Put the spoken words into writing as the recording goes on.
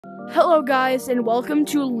Hello guys, and welcome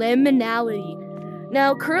to Liminality.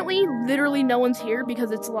 Now, currently, literally no one's here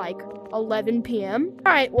because it's like 11 p.m.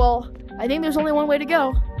 Alright, well, I think there's only one way to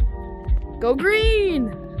go. Go green!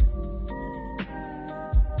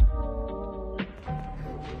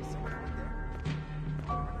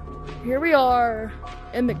 Here we are,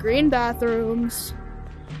 in the green bathrooms.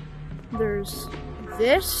 There's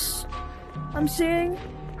this I'm seeing,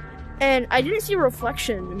 and I didn't see a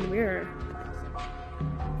reflection in the mirror.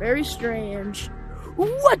 Very strange.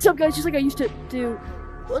 What's up, guys? Just like I used to do.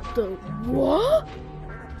 What the? What?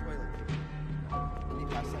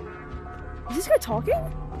 Is this guy talking?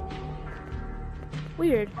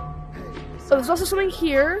 Weird. Oh, there's also something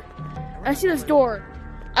here. I see this door.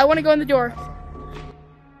 I want to go in the door.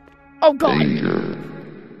 Oh, God.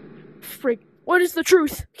 Freak. What is the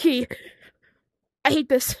truth key? I hate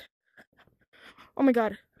this. Oh, my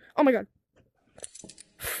God. Oh, my God.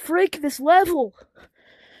 Freak this level.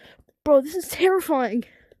 Bro, this is terrifying.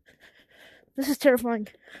 This is terrifying.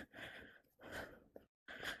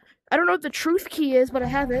 I don't know what the truth key is, but I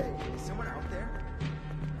have it. Is someone out there?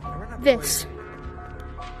 This.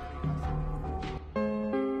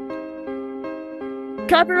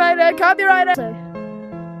 Copyrighted, copyrighted.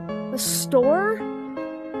 The store?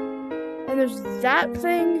 And there's that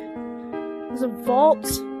thing. There's a vault.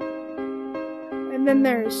 And then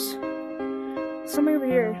there's something over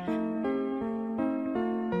here.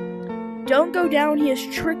 Don't go down, he is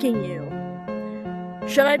tricking you.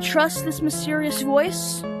 Should I trust this mysterious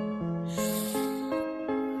voice?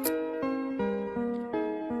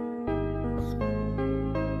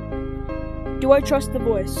 Do I trust the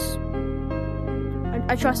voice?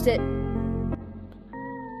 I trust it.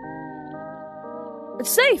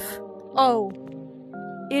 It's safe. Oh.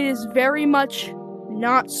 It is very much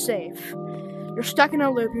not safe. You're stuck in a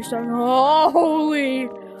loop. You're stuck in holy.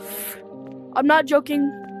 I'm not joking.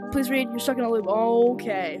 Please read. You're stuck in a loop.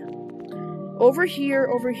 Okay. Over here,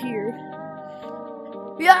 over here.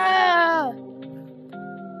 Yeah!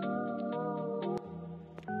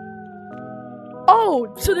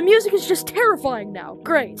 Oh, so the music is just terrifying now.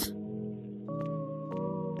 Great.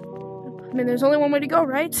 I mean, there's only one way to go,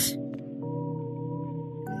 right?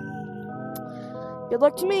 Good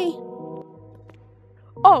luck to me.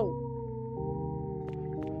 Oh.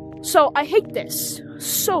 So, I hate this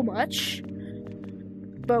so much.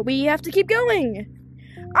 But we have to keep going.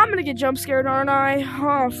 I'm gonna get jump scared, aren't I?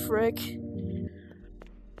 Oh, frick.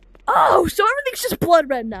 Oh, so everything's just blood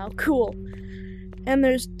red now. Cool. And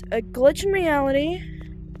there's a glitch in reality.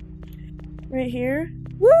 Right here.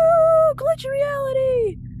 Woo! Glitch in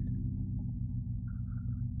reality!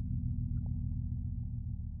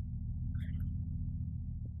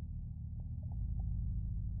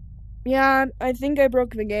 Yeah, I think I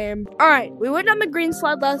broke the game. Alright, we went down the green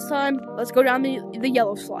slide last time. Let's go down the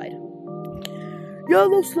yellow slide.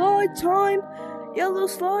 Yellow slide time! Yellow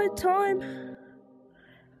slide time!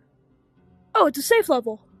 Oh, it's a safe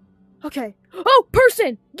level. Okay. Oh,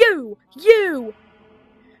 person! You!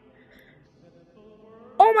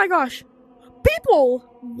 Oh my gosh. People!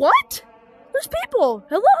 What? There's people!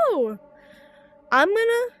 Hello! I'm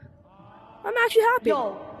actually happy.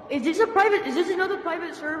 Yo, is this another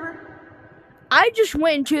private server? I just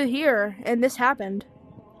went into here and this happened.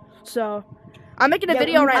 So, I'm making a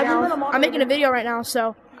video right now. I'm making a video right now,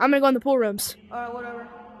 so I'm gonna go in the pool rooms. Alright, whatever.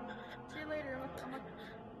 See you later.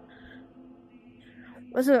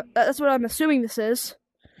 That's what I'm assuming this is.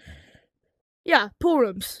 Yeah, pool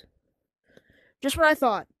rooms. Just what I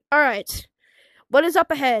thought. Alright. What is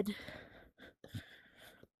up ahead?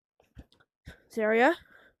 This area?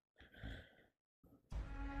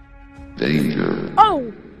 Danger.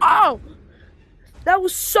 Oh! Oh! That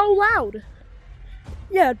was so loud.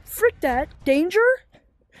 Yeah, frick that. Danger?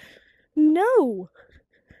 No.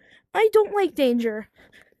 I don't like danger.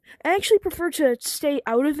 I actually prefer to stay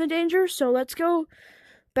out of the danger, so let's go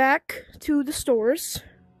back to the stores.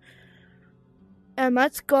 And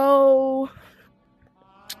let's go...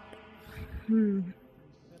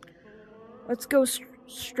 Let's go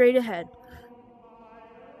straight ahead.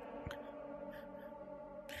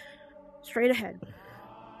 Straight ahead.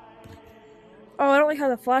 Oh, I don't like how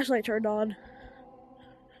the flashlight turned on.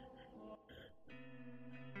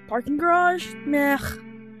 Parking garage? Meh.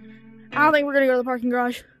 I don't think we're gonna go to the parking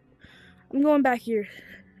garage. I'm going back here.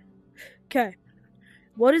 Okay.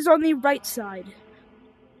 What is on the right side?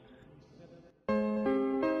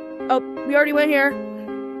 Oh, we already went here.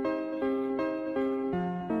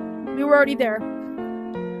 We were already there.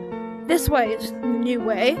 This way is the new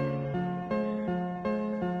way.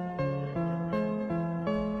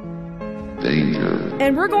 Danger.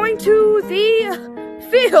 And we're going to the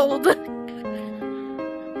field.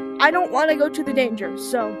 I don't want to go to the danger,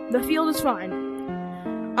 so the field is fine.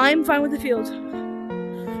 I'm fine with the field.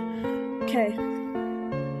 Okay.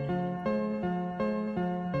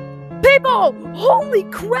 People! Holy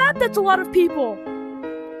crap, that's a lot of people!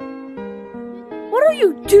 What are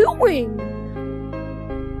you doing?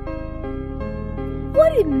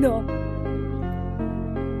 What in the...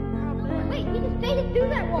 Wait, he just faded through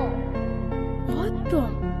that wall. What the...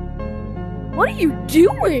 What are you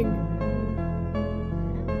doing?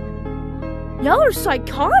 Y'all are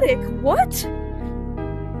psychotic. What?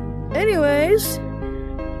 Anyways,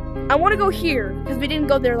 I want to go here because we didn't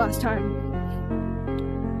go there last time.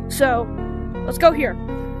 So, let's go here.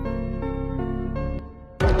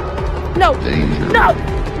 No! No!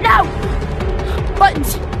 No!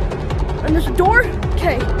 Buttons! And there's a door?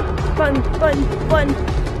 Okay. Button.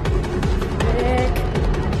 Click.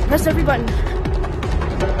 Press every button.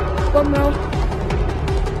 One row.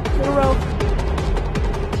 Middle row.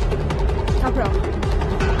 Top row.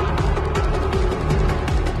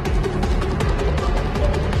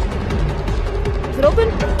 Is it open?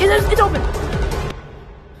 It's open!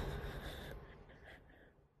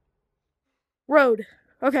 Road.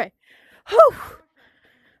 Okay. Whew.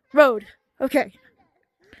 Road. Okay.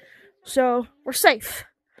 So, we're safe.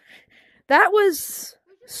 That was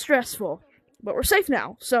stressful. But we're safe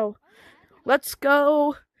now. So, let's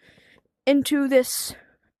go into this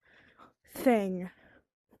thing.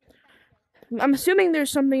 I'm assuming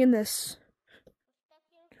there's something in this.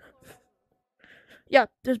 Yeah,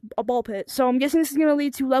 there's a ball pit. So, I'm guessing this is going to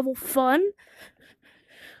lead to level fun.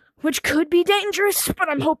 Which could be dangerous, but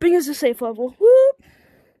I'm hoping is a safe level. Whoop.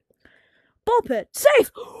 Ball pit.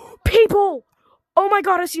 Safe! People! Oh my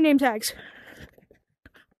god, I see name tags.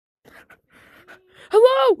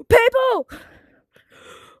 Hello, people!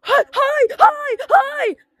 Hi!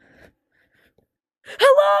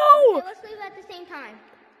 Hello! Okay, let's leave at the same time.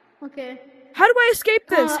 Okay. How do I escape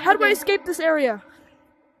this? How do I escape this area?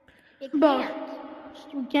 You Both. can't.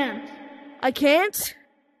 You can't. I can't?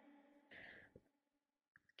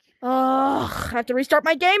 Ugh, I have to restart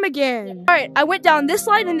my game again. Alright, I went down this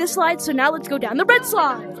slide and this slide, so now let's go down the red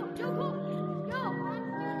slide.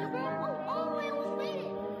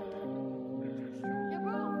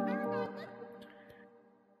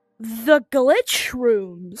 The glitch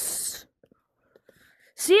rooms.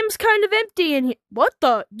 Seems kind of empty in here. What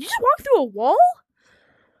the? You just walked through a wall?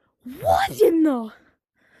 What in the...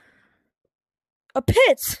 A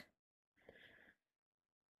pit.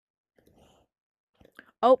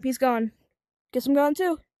 Oh, he's gone. Guess I'm gone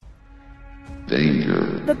too.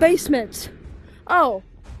 Danger. The basement. Oh,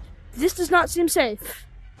 this does not seem safe.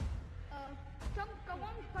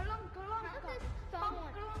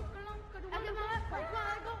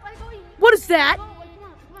 What is that?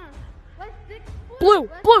 Blue,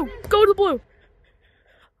 go to the blue.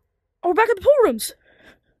 Oh, we're back at the pool rooms.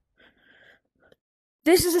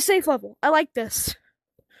 This is a safe level. I like this.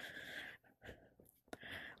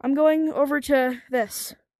 I'm going over to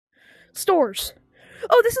this. Stores.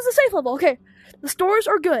 Oh, this is a safe level. Okay. The stores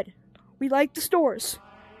are good. We like the stores.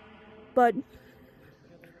 But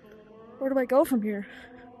where do I go from here?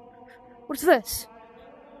 What's this?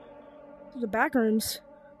 The back rooms.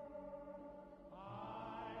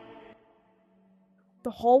 The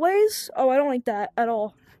hallways? Oh, I don't like that at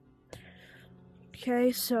all.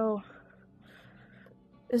 Okay, so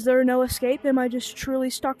is there no escape? Am I just truly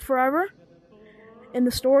stuck forever in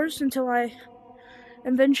the stores until I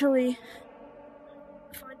eventually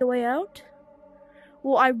find a way out?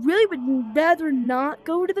 Well, I really would rather not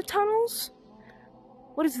go to the tunnels.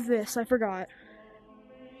 What is this? I forgot.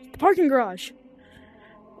 The parking garage.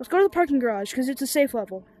 Let's go to the parking garage because it's a safe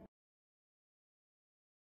level.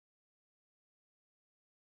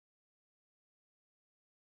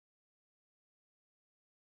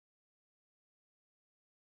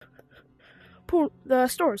 The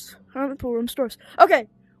stores. The pool room stores. Okay,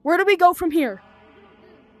 where do we go from here?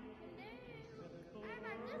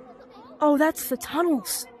 Oh, that's the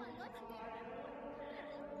tunnels.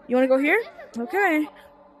 You want to go here? Okay.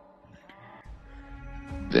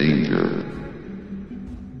 Danger.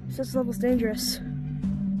 This level's dangerous.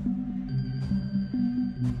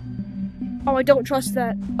 Oh, I don't trust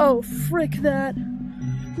that. Oh, frick that.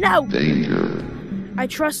 No! Danger. I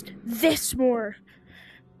trust this more.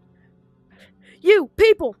 You,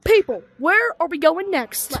 people, where are we going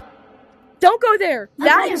next? Don't go there.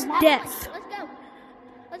 That is death. Let's go.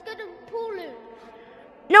 Let's go to the pool room.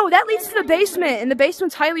 No, that leads to the basement, and the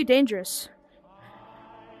basement's highly dangerous.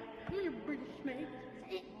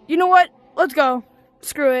 You know what? Let's go.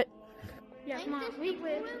 Screw it. Yeah, come on.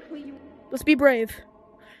 Let's be brave.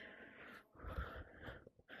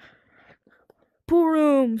 Pool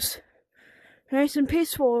rooms. Nice and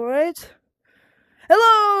peaceful, right?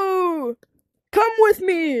 Hello! Come with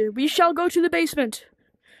me! We shall go to the basement.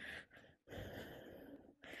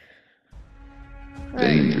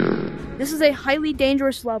 Danger. This is a highly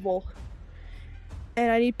dangerous level.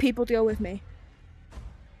 And I need people to go with me.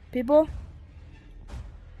 People?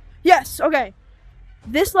 Yes, okay.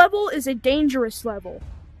 This level is a dangerous level.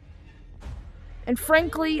 And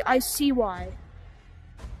frankly, I see why.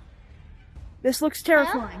 This looks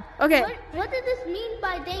terrifying. Okay, What does this mean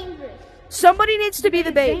by dangerous? somebody needs to be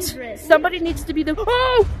the bait. dangerous. Somebody needs to be the...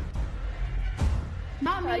 Oh!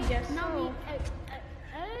 Not me. I guess Not so. me.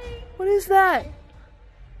 What is that?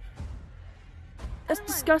 That's We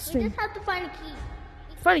disgusting. just have to find a key.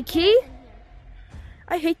 Find a key?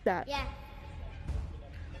 I hate that. Yeah.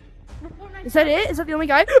 Is that it? Is that the only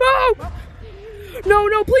guy? Oh! No,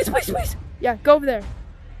 no, please, please, please. Yeah, go over there.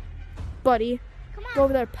 Buddy. Come on. Go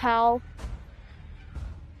over there, pal.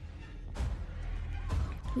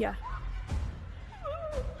 Yeah.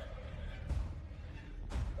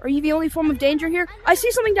 Are you the only form of danger here? I see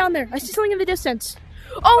something down there. I see something in the distance.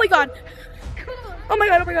 Oh my god. Oh my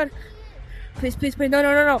god, oh my god. Please, please, please. No,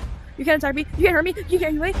 no, no, no. You can't attack me. You can't hurt me. You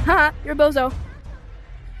can't hurt me. Haha, you're a bozo.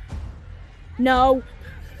 No.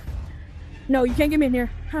 No, you can't get me in here.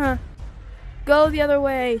 Huh. Go the other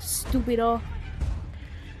way, stupido.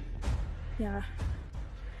 Yeah.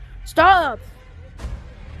 Stop!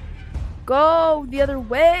 Go the other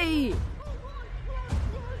way!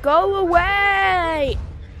 Go away!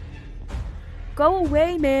 Go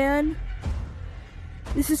away, man.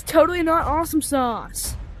 This is totally not awesome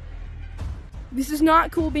sauce. This is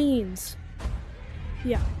not cool beans.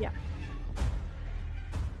 Yeah, yeah.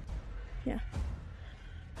 Yeah.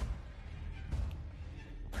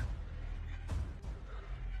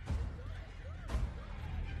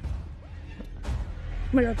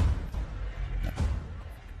 Oh my god.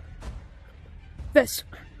 This.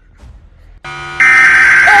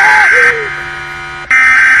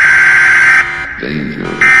 Danger.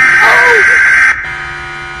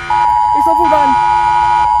 It's level run.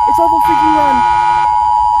 It's level freaking run.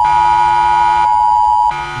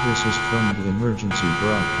 This is from the emergency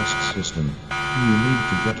broadcast system. You need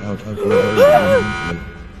to get out of your area immediately.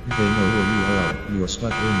 They know where you are. You're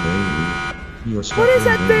stuck in the... You're stuck What is in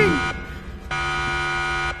that the- thing?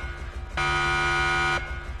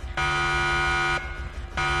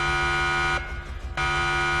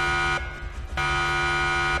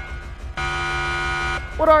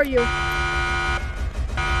 What are you?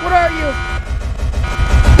 What are you?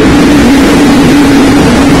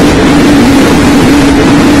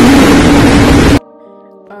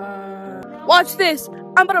 Watch this!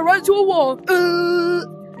 I'm gonna run into a wall.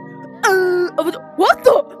 What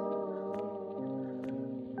the?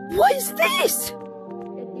 What is this?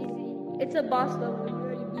 It's easy. It's a boss level. You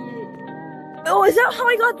already beat it. Oh, is that how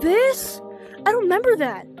I got this? I don't remember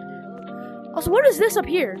that. Also, what is this up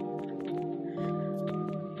here?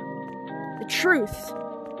 The truth.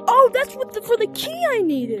 Oh, that's what for the key I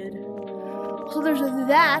needed. So there's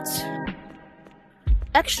that.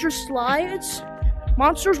 Extra slides.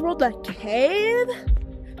 Monsters World, the cave.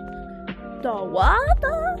 The what?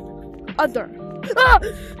 The other. Ah!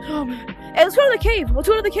 Oh, man. Hey, let's go to the cave. Let's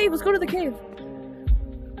go to the cave. Let's go to the cave.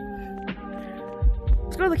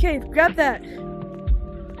 Let's go to the cave. Grab that.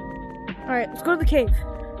 Alright, let's go to the cave.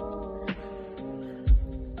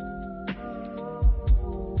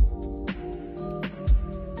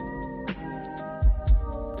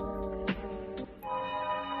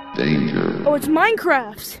 Danger. Oh, it's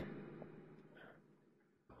Minecraft.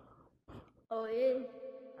 Oh, it is.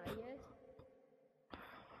 I guess.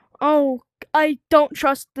 Oh, I don't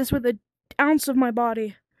trust this with an ounce of my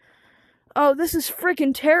body. Oh, this is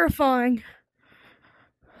freaking terrifying.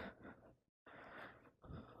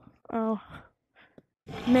 Oh.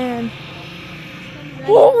 Man.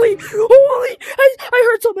 Holy! Holy! I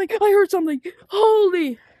heard something! I heard something!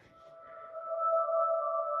 Holy!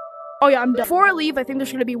 Oh yeah, I'm done. Before I leave, I think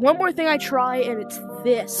there's gonna be one more thing I try, and it's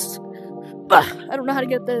this. Ugh, I don't know how to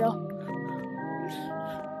get there though.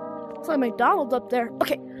 It's like McDonald's up there.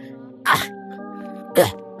 Okay. Ah.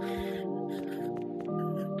 Ugh.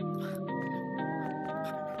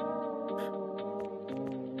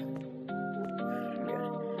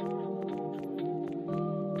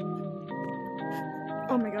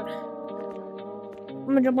 Oh my god.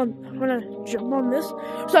 I'm gonna jump on this.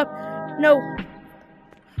 Stop. No.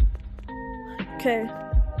 Okay.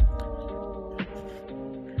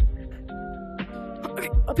 Okay,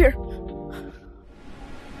 up here.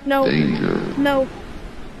 No. Danger. No.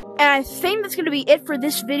 And I think that's going to be it for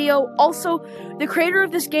this video. Also, the creator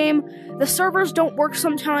of this game, the servers don't work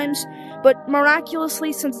sometimes, but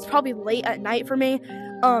miraculously, since it's probably late at night for me,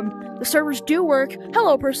 the servers do work.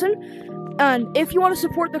 Hello, person. And if you want to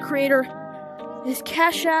support the creator, his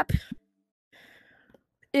Cash App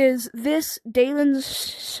is this Dalen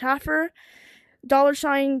Schaffer,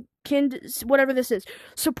 $ kind, whatever this is.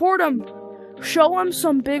 Support him. Show him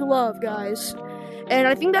some big love, guys. And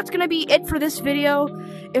I think that's going to be it for this video.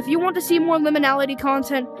 If you want to see more Liminality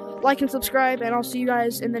content, like and subscribe, and I'll see you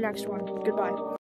guys in the next one. Goodbye.